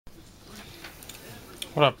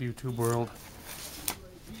What up, YouTube world?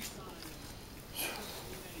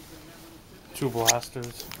 Two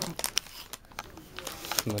blasters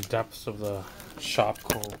in the depths of the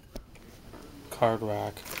Shopko card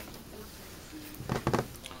rack.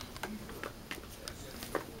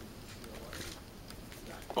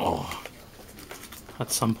 Oh,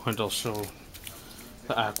 at some point I'll show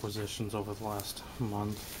the acquisitions over the last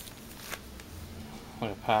month.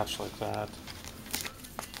 Like a patch like that.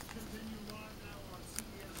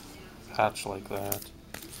 Patch like that.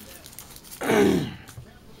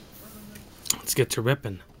 Let's get to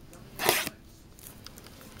ripping.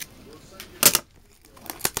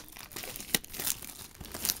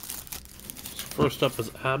 First up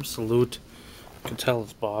is Absolute. You can tell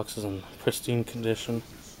this box is in pristine condition.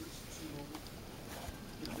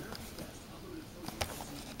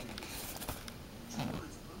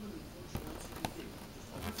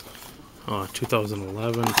 Oh,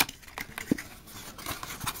 2011.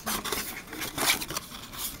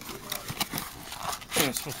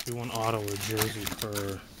 It's supposed to be one auto or jersey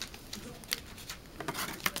per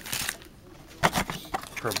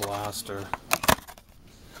blaster.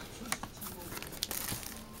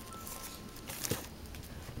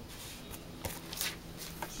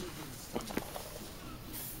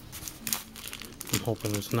 I'm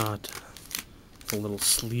hoping there's not a little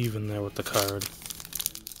sleeve in there with the card.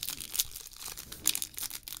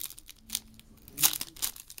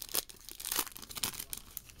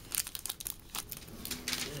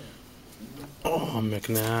 Oh,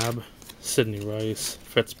 McNabb, Sidney Rice,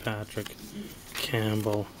 Fitzpatrick,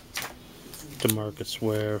 Campbell, DeMarcus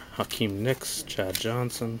Ware, Hakeem Nicks, Chad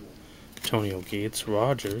Johnson, Antonio Gates,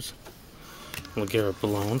 Rogers, LeGarrette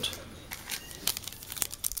Blount,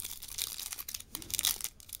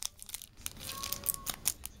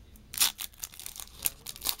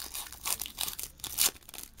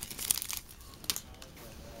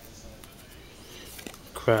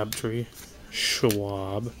 Crabtree,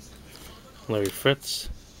 Schwab, Larry Fritz,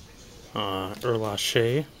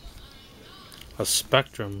 Erlache, a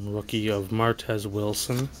Spectrum rookie of Martez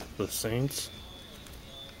Wilson, the Saints,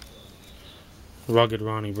 Rugged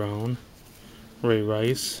Ronnie Brown, Ray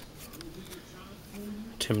Rice,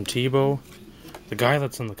 Tim Tebow, the guy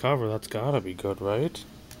that's on the cover, that's gotta be good, right?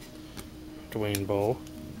 Dwayne Bowe.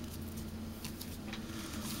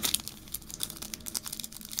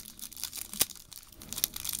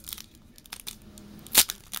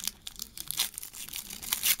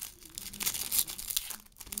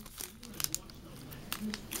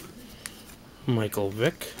 Michael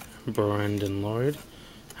Vick, Brandon Lloyd,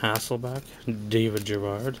 Hasselbeck, David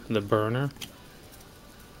Gerard, The Burner,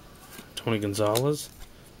 Tony Gonzalez,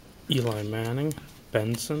 Eli Manning,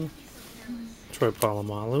 Benson, Troy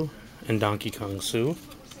Polamalu, and Donkey Kong Sue.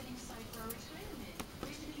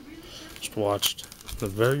 Just watched the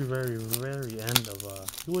very end of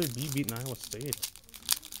UAB beating Iowa State.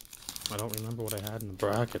 I don't remember what I had in the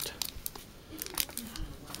bracket.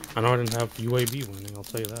 I know I didn't have UAB winning, I'll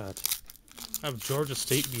tell you that. I have Georgia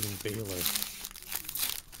State beating Baylor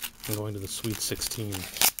and going to the Sweet 16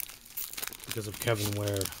 because of Kevin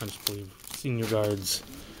Ware. I just believe senior guards,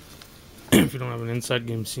 if you don't have an inside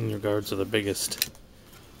game, senior guards are the biggest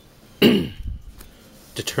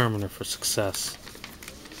determiner for success.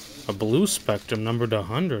 A blue Spectrum numbered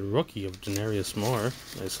 100 rookie of Denarius Moore.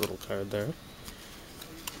 Nice little card there.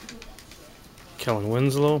 Kellen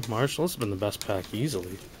Winslow, Marshall. This has been the best pack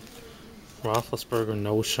easily. Roethlisberger,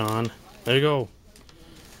 no Sean. There you go.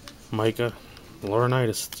 Micah,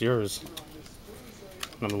 Laurinaitis, it's yours.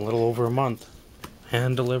 In a little over a month.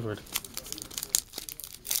 Hand delivered.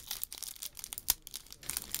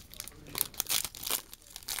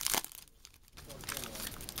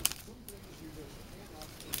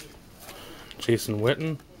 Jason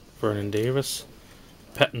Witten, Vernon Davis,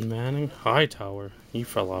 Peyton Manning, Hightower. He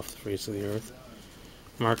fell off the face of the earth.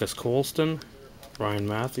 Marcus Colston, Ryan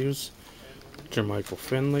Matthews, Jermichael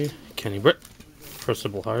Finley, Kenny Britt,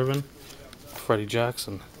 Percival Harvin, Freddie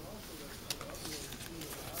Jackson.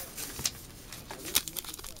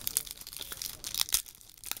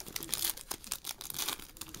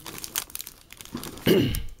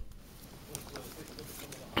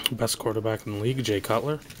 Best quarterback in the league, Jay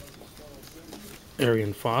Cutler,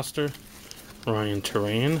 Arian Foster, Ryan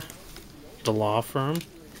Terrain, The Law Firm,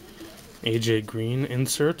 AJ Green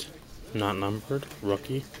insert, not numbered,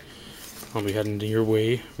 rookie. I'll be heading to your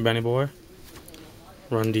way, Benny Boy.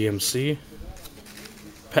 Run DMC,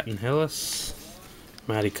 Petton Hillis,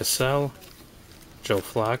 Matty Cassell, Joe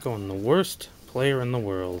Flacco, and the worst player in the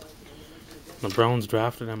world. The Browns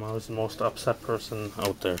drafted him. I was the most upset person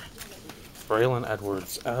out there. Braylon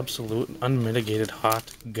Edwards, absolute unmitigated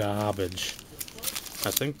hot garbage. I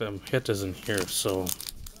think the hit is in here, so I'm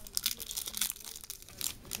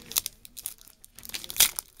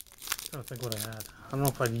trying to think what I had. I don't know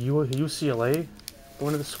if I had UCLA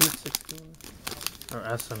going to the Sweet 16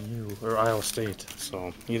 or SMU or Iowa State.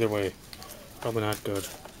 So either way, probably not good.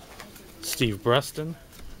 Steve Breston,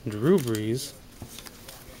 Drew Brees,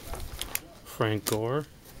 Frank Gore,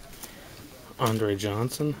 Andre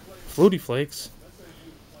Johnson, Flutie Flakes,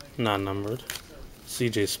 not numbered.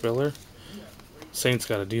 CJ Spiller, Saints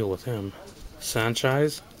got to deal with him.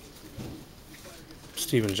 Sanchez,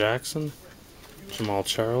 Steven Jackson, Jamal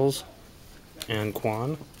Charles, and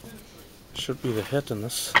Quan. Should be the hit in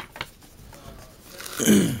this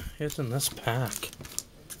pack.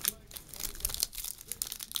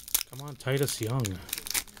 Come on, Titus Young.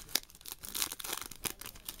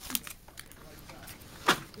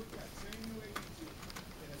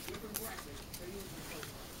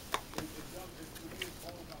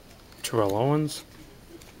 Terrell Owens,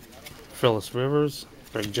 Phyllis Rivers,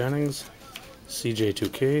 Greg Jennings,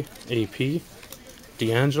 CJ2K, AP,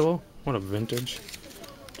 D'Angelo, what a vintage,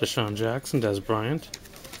 Deshaun Jackson, Des Bryant,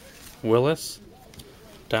 Willis,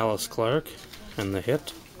 Dallas Clark, and the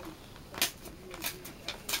hit,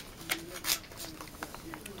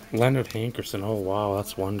 Leonard Hankerson. Oh wow,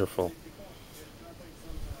 that's wonderful.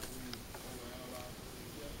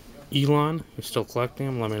 Elon, you're still collecting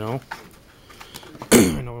them? Let me know.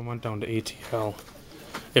 I know we went down to ATL.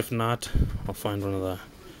 If not, I'll find one of the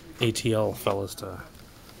ATL fellas to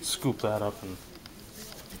scoop that up and.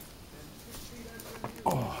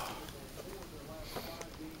 Oh.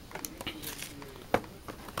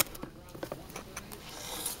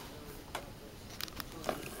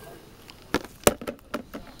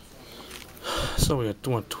 So we got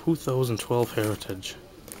 2012 Heritage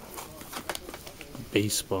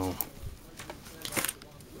Baseball.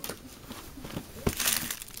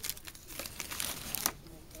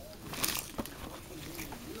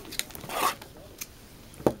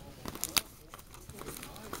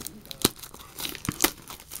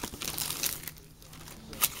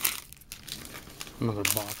 Another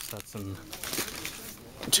box that's in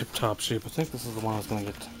tip-top shape. I think this is the one I was going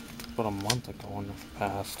to get about a month ago when it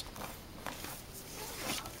passed.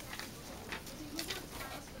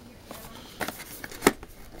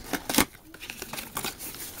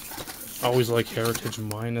 I always like Heritage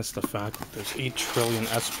minus the fact that there's 8 trillion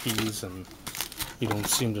SPs and you don't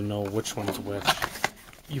seem to know which one's which,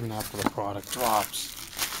 even after the product drops.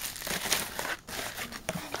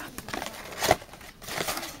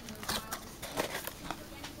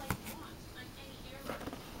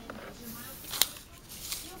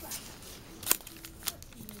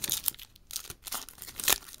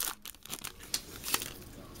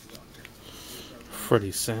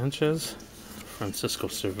 Freddie Sanchez, Francisco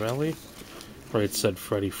Cervelli, right said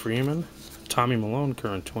Freddie Freeman, Tommy Malone,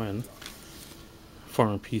 current Twin,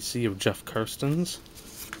 former PC of Jeff Karstens,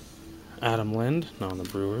 Adam Lind, now on the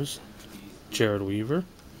Brewers, Jared Weaver,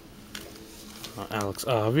 Alex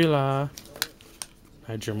Avila,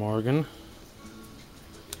 Niger Morgan,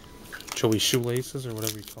 Joey Shoelaces, or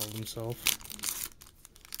whatever he called himself.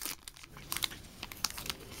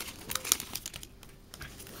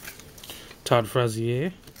 Todd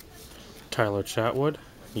Frazier, Tyler Chatwood,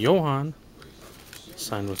 Johan,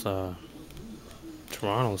 signed with Toronto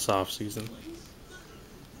this offseason,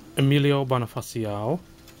 Emilio Bonifaciao.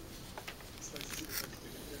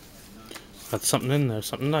 Got something in there,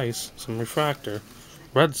 something nice, some refractor.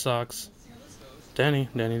 Red Sox, Denny.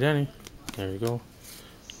 There you go.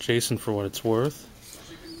 Jason for what it's worth.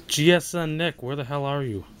 GSN Nick, where the hell are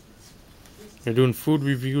you? You're doing food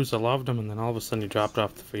reviews, I loved them, and then all of a sudden you dropped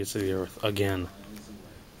off the face of the earth again.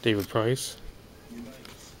 David Price,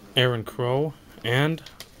 Aaron Crow, and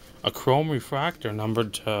a chrome refractor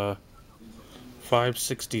numbered to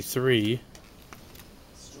 563.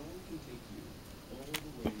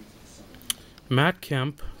 Matt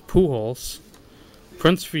Kemp, Pujols,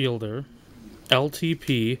 Prince Fielder,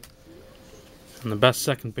 LTP, and the best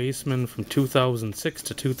second baseman from 2006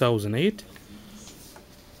 to 2008.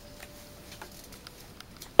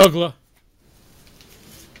 Ugla.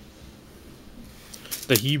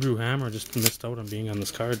 The Hebrew Hammer just missed out on being on this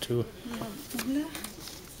card too.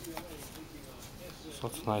 So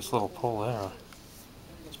it's a nice little pull there,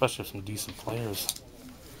 especially with some decent players.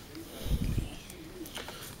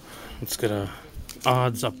 Let's get a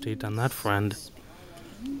odds update on that friend.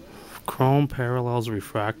 Chrome Parallels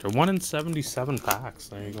Refractor, 1 in 77 packs.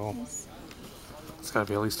 There you go. It's got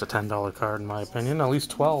to be at least a $10 card in my opinion, at least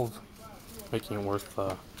 12, making it worth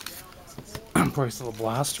the price of the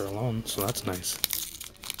blaster alone. So that's nice.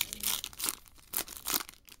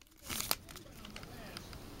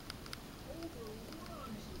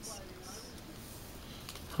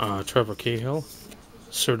 Trevor Cahill,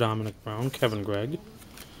 Sir Dominic Brown, Kevin Gregg,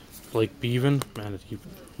 Blake Beavan. Man,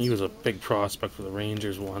 he was a big prospect for the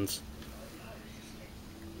Rangers once.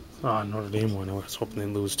 Notre Dame won. I was hoping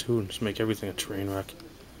they'd lose too and just make everything a train wreck.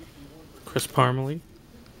 Chris Parmalee,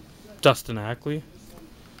 Dustin Ackley,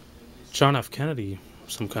 John F. Kennedy,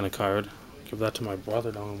 some kind of card. Give that to my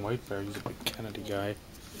brother down in White Bear. He's a big Kennedy guy.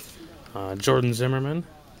 Jordan Zimmerman,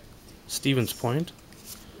 Stevens Point,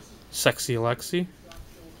 Sexy Alexi.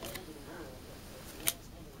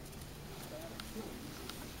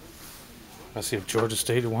 Let's see if Georgia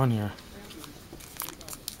State won here.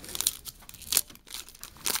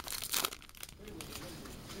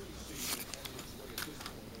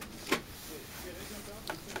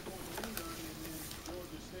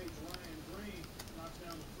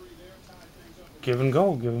 Give and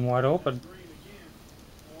go. Give him wide open.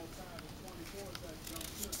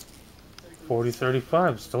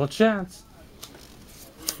 40-35. Still a chance.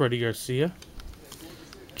 Freddie Garcia.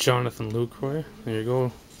 Jonathan Lucroy. There you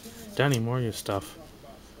go. Danny, more of your stuff.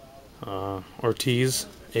 Ortiz.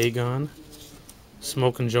 Agon.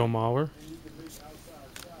 Smokin' Joe Mauer.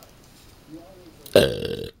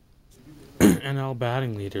 NL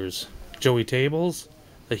batting leaders. Joey Tables.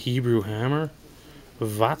 The Hebrew Hammer.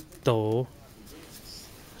 Vato.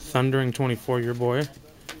 Thundering 24, your boy.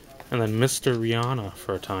 And then Mr. Rihanna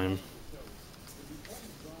for a time.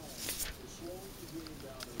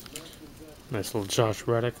 Nice little Josh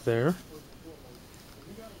Reddick there.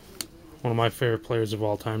 One of my favorite players of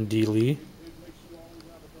all time, D. Lee.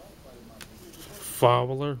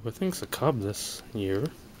 Fowler, who I think is a Cub this year.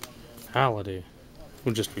 Halliday,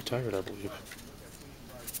 who just retired, I believe.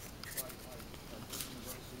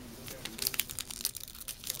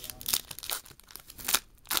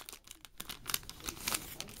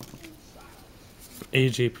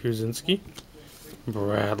 AJ Pierzynski,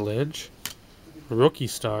 Brad Lidge, Rookie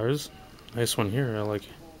Stars, nice one here, I like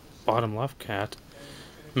bottom left cat,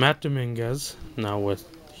 Matt Dominguez, now with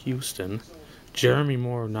Houston, Jeremy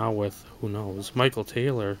Moore, now with, who knows, Michael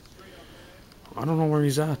Taylor, I don't know where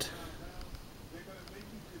he's at.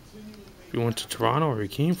 He went to Toronto or he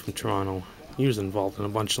came from Toronto. He was involved in a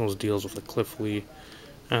bunch of those deals with the Cliff Lee,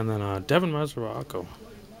 and then Devin Mesoraco.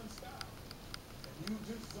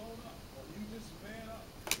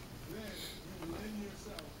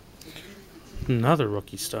 Another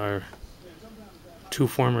rookie star. Two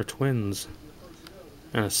former twins.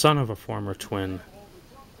 And a son of a former twin.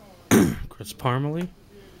 Chris Parmalee,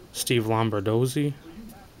 Steve Lombardozzi,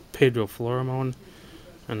 Pedro Florimon,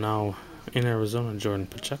 and now in Arizona, Jordan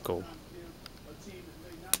Pacheco.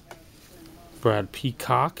 Brad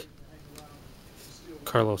Peacock,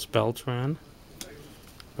 Carlos Beltran,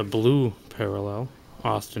 the blue parallel,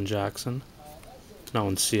 Austin Jackson, now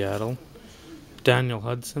in Seattle, Daniel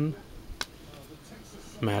Hudson,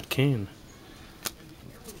 Matt Cain.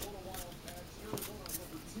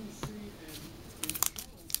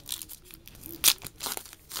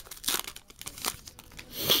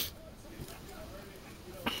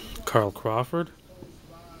 Carl Crawford,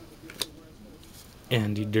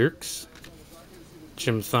 Andy Dirks,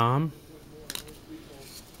 Jim Thom,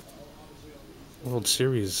 World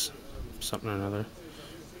Series something or another,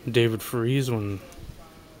 David Freese, when,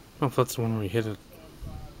 I don't know if that's the one where he hit it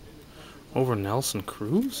over Nelson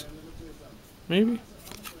Cruz, maybe?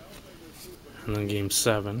 And then Game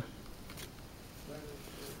 7.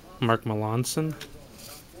 Mark Melanson.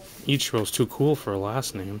 Ichiro's too cool for a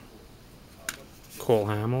last name. Cole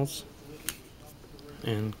Hamels.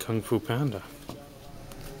 And Kung Fu Panda.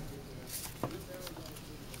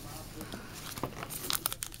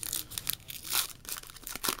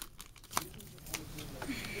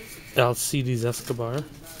 Alcides Escobar.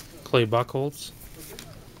 Clay Buchholz.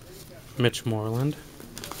 Mitch Moreland,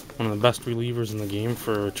 one of the best relievers in the game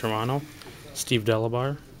for Toronto. Steve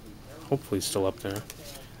Delabar, hopefully still up there.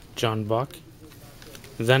 John Buck.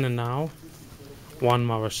 Then and now, Juan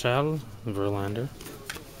Marichal, Verlander.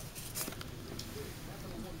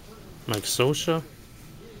 Mike Scioscia.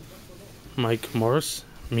 Mike Morris,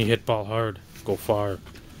 me hit ball hard, go far.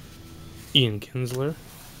 Ian Kinsler.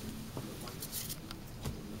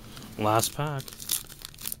 Last pack.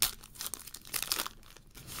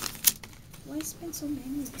 Why spend so many?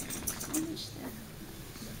 How much that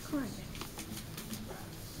card?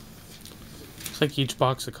 It's like each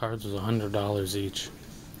box of cards was $100 each.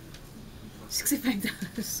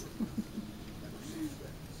 $65.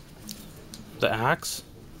 The Axe,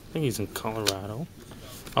 I think he's in Colorado.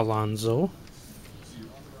 Alonzo.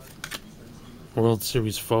 World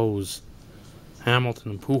Series foes.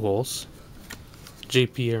 Hamilton and Pujols.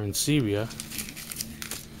 J.P. Arencibia.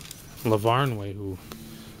 Lavarnway, who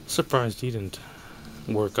surprised he didn't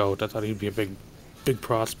work out. I thought he'd be a big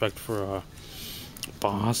prospect for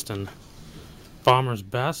Boston. Bombers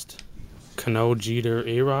best. Cano, Jeter,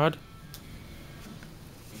 A-Rod.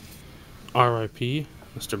 R.I.P.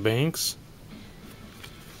 Mr. Banks.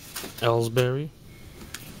 Ellsbury.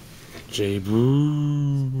 Jay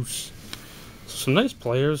Bruce. Some nice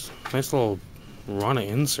players. Nice little run of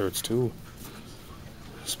inserts too.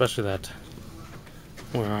 Especially that.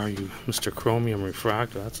 Where are you? Mr. Chromium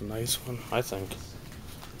Refractor. That's a nice one, I think.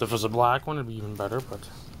 If it was a black one, it'd be even better, but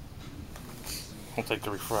I'll take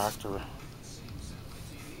the refractor.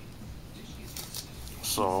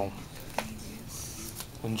 So,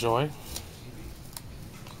 enjoy.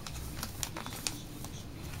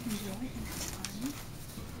 Enjoy and have fun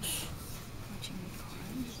watching the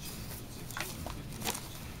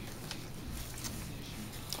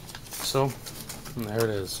cards. So, there it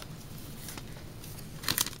is.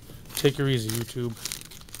 Take her easy, YouTube.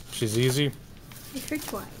 She's easy. Hit her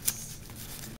twice.